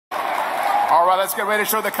All right, let's get ready to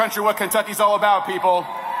show the country what Kentucky's all about, people.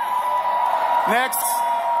 Next,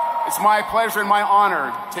 it's my pleasure and my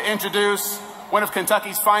honor to introduce one of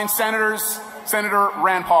Kentucky's fine senators, Senator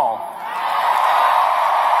Rand Paul.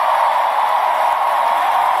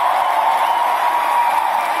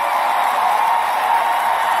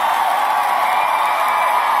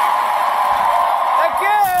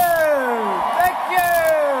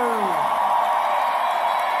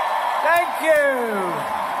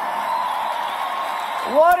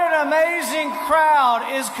 What an amazing crowd.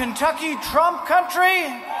 Is Kentucky Trump country?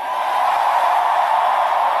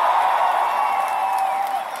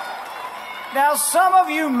 Now, some of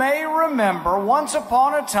you may remember once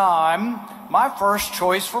upon a time, my first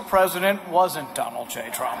choice for president wasn't Donald J.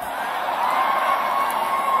 Trump.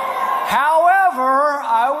 However,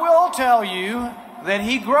 I will tell you that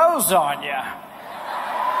he grows on you.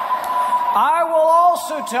 I will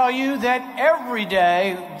also tell you that every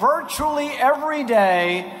day, virtually every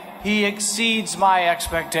day, he exceeds my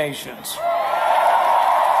expectations.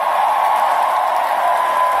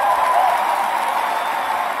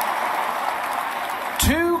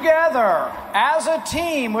 Together, as a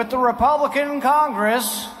team with the Republican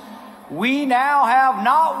Congress, we now have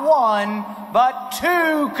not one, but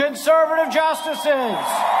two conservative justices.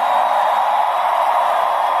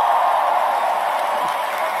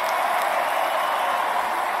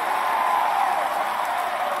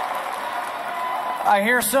 I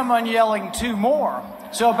hear someone yelling two more.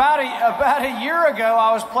 So about a year ago,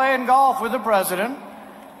 I was playing golf with the president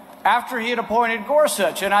after he had appointed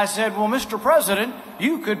Gorsuch. And I said, well, Mr. President,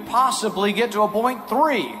 you could possibly get to appoint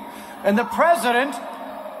three. And the president,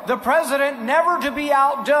 never to be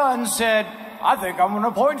outdone, said, I think I'm going to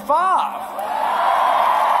appoint five.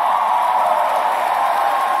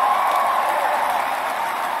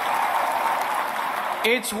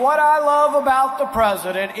 It's what I love about the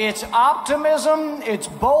president. It's optimism, it's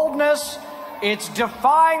boldness, it's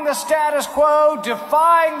defying the status quo,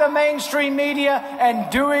 defying the mainstream media, and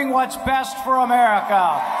doing what's best for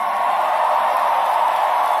America.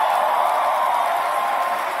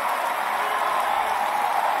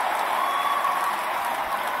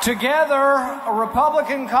 Together, a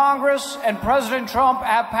Republican Congress and President Trump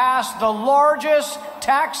have passed the largest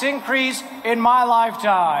tax increase in my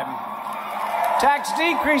lifetime. Tax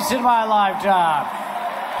decrease in my lifetime.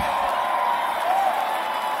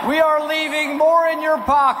 We are leaving more in your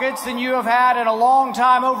pockets than you have had in a long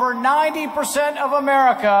time. Over 90% of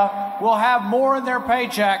America will have more in their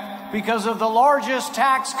paycheck because of the largest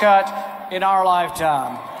tax cut in our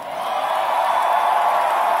lifetime.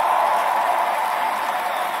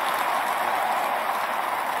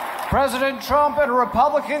 President Trump and a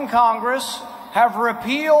Republican Congress have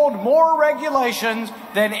repealed more regulations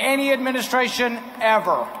than any administration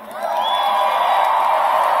ever.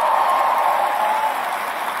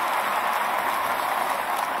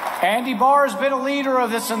 Andy Barr has been a leader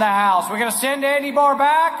of this in the House. We're going to send Andy Barr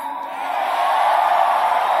back.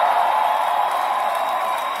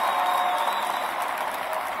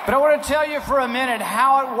 But I want to tell you for a minute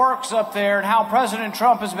how it works up there and how President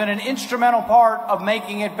Trump has been an instrumental part of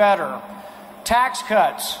making it better. Tax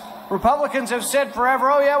cuts. Republicans have said forever,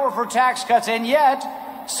 oh yeah, we're for tax cuts. And yet,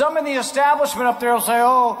 some in the establishment up there will say,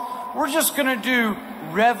 oh, we're just going to do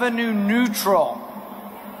revenue neutral.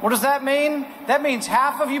 What does that mean? That means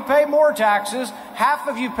half of you pay more taxes, half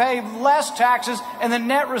of you pay less taxes, and the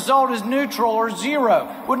net result is neutral or zero.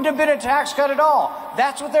 Wouldn't have been a tax cut at all.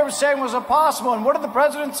 That's what they were saying was impossible. And what did the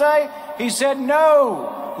president say? He said,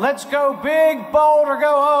 no, let's go big, bold, or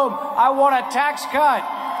go home. I want a tax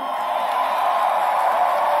cut.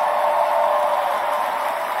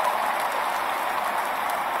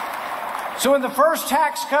 So when the first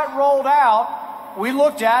tax cut rolled out, we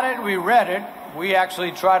looked at it, we read it. We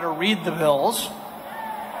actually tried to read the bills.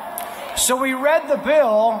 So we read the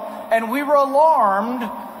bill, and we were alarmed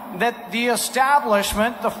that the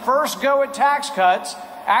establishment, the first go at tax cuts,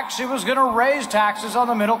 actually was going to raise taxes on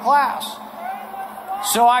the middle class.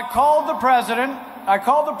 So I called the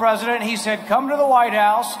president. He said, come to the White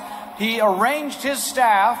House. He arranged his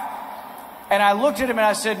staff. And I looked at him and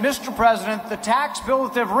I said, Mr. President, the tax bill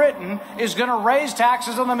that they've written is going to raise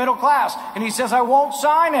taxes on the middle class. And he says, I won't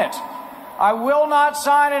sign it. I will not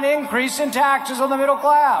sign an increase in taxes on the middle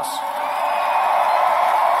class.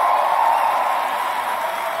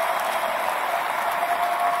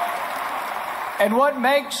 And what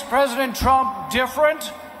makes President Trump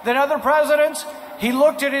different than other presidents? He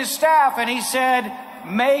looked at his staff and he said,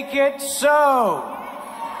 make it so.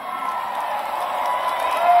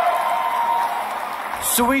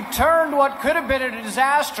 So we turned what could have been a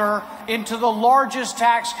disaster into the largest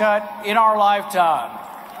tax cut in our lifetime.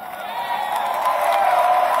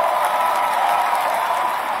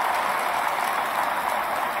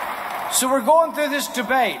 So we're going through this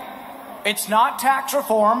debate. It's not tax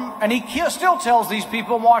reform, and he still tells these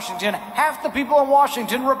people in Washington, half the people in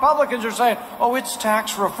Washington, Republicans, are saying, oh, it's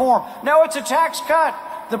tax reform. No, it's a tax cut.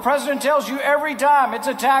 The president tells you every time it's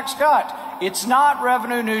a tax cut. It's not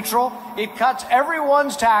revenue neutral. It cuts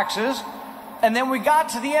everyone's taxes. And then we got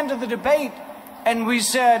to the end of the debate, and we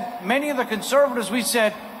said, many of the conservatives, we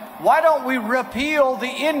said, why don't we repeal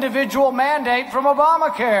the individual mandate from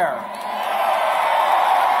Obamacare?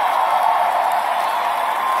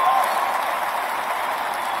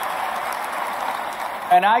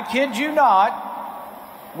 And I kid you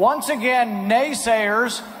not, once again,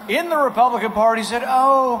 naysayers in the Republican Party said,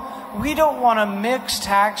 oh, we don't want to mix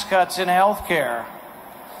tax cuts in health care.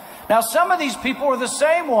 Now, some of these people are the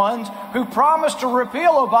same ones who promised to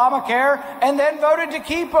repeal Obamacare and then voted to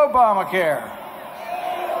keep Obamacare.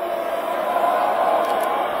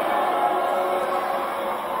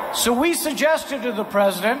 So we suggested to the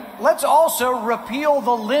president, let's also repeal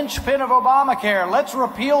the linchpin of Obamacare. Let's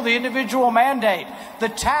repeal the individual mandate, the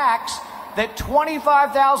tax that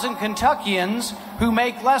 25,000 Kentuckians who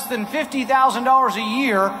make less than $50,000 a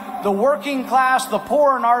year, the working class, the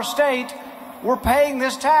poor in our state, were paying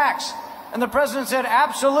this tax. And the president said,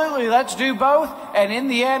 absolutely, let's do both. And in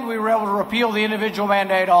the end, we were able to repeal the individual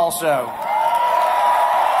mandate also.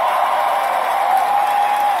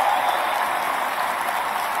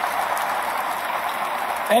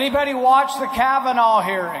 Anybody watch the Kavanaugh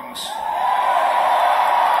hearings?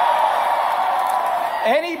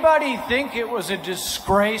 Anybody think it was a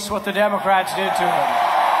disgrace what the Democrats did to him?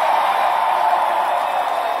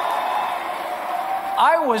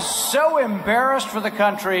 I was so embarrassed for the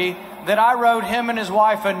country that I wrote him and his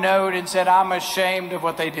wife a note and said, I'm ashamed of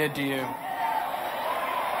what they did to you.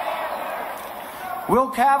 Will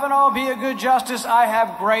Kavanaugh be a good justice? I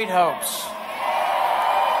have great hopes.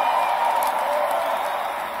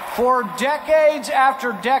 For decades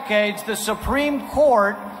after decades, the Supreme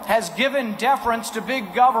Court has given deference to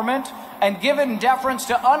big government and given deference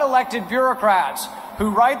to unelected bureaucrats who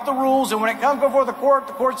write the rules. And when it comes before the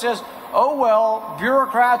court says, oh, well,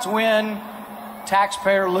 bureaucrats win,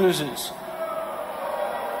 taxpayer loses.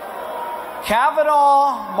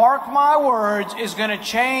 Kavanaugh, mark my words, is going to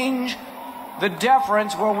change the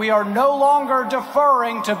deference where we are no longer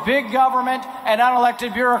deferring to big government and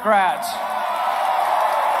unelected bureaucrats.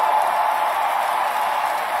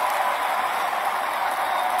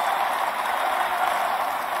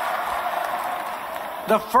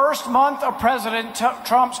 The first month of President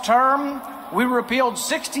Trump's term, we repealed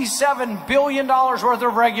 $67 billion worth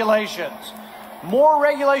of regulations. More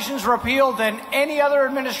regulations repealed than any other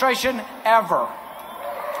administration ever.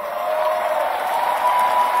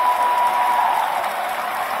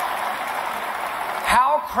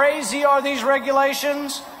 How crazy are these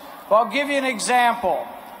regulations? Well, I'll give you an example.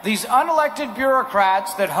 These unelected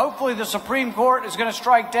bureaucrats that hopefully the Supreme Court is going to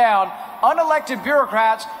strike down, unelected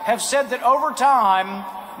bureaucrats have said that over time,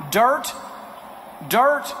 dirt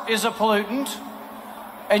is a pollutant,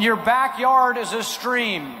 and your backyard is a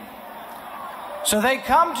stream. So they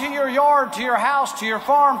come to your yard, to your house, to your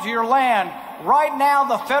farm, to your land. Right now,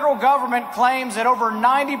 the federal government claims that over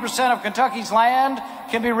 90% of Kentucky's land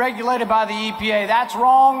can be regulated by the EPA. That's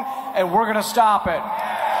wrong, and we're going to stop it.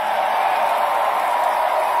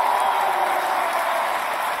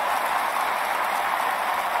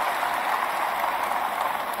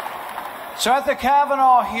 So at the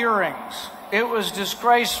Kavanaugh hearings, it was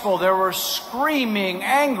disgraceful. There were screaming,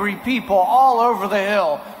 angry people all over the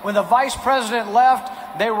Hill. When the vice president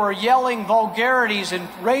left, they were yelling vulgarities and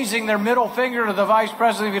raising their middle finger to the vice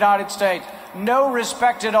president of the United States. No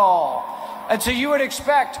respect at all. And so you would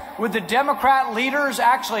expect, would the Democrat leaders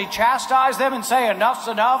actually chastise them and say, enough's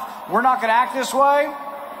enough, we're not going to act this way?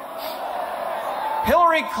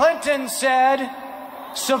 Hillary Clinton said,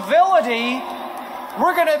 civility,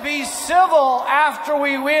 we're going to be civil after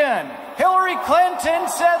we win. Hillary Clinton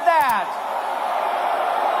said that.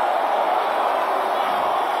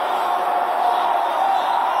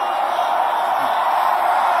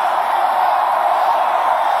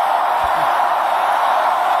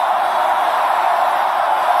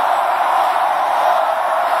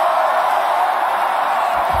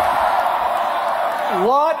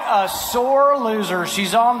 What a sore loser.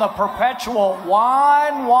 She's on the perpetual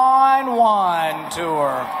whine, whine, whine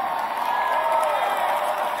tour.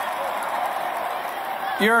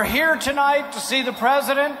 You're here tonight to see the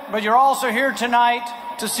president, but you're also here tonight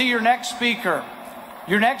to see your next speaker.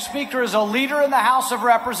 Your next speaker is a leader in the House of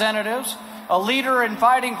Representatives, a leader in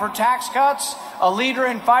fighting for tax cuts, a leader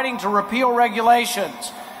in fighting to repeal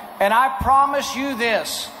regulations. And I promise you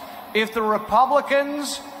this, if the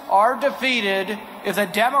Republicans are defeated, if the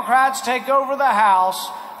Democrats take over the House,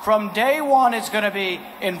 from day one it's going to be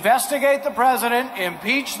investigate the president,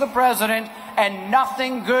 impeach the president, and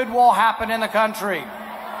nothing good will happen in the country.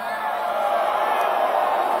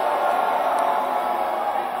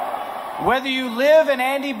 Whether you live in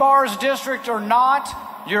Andy Barr's district or not,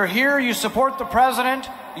 you're here, you support the president,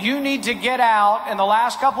 you need to get out. In the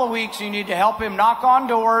last couple of weeks, you need to help him knock on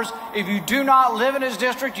doors. If you do not live in his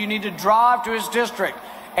district, you need to drive to his district.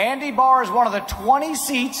 Andy Barr is one of the 20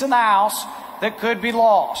 seats in the House that could be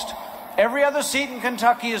lost. Every other seat in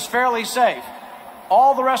Kentucky is fairly safe.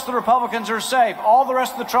 All the rest of the Republicans are safe. All the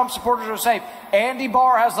rest of the Trump supporters are safe. Andy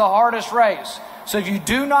Barr has the hardest race. So if you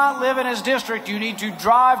do not live in his district, you need to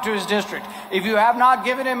drive to his district. If you have not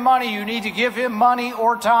given him money, you need to give him money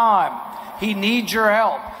or time. He needs your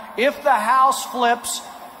help. If the House flips,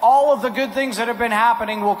 all of the good things that have been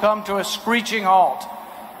happening will come to a screeching halt.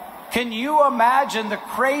 Can you imagine the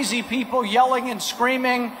crazy people yelling and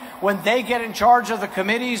screaming when they get in charge of the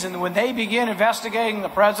committees and when they begin investigating the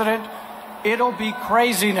president? It'll be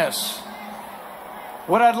craziness.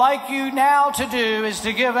 What I'd like you now to do is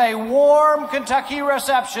to give a warm Kentucky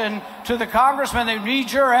reception to the congressman that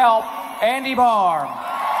needs your help, Andy Barr.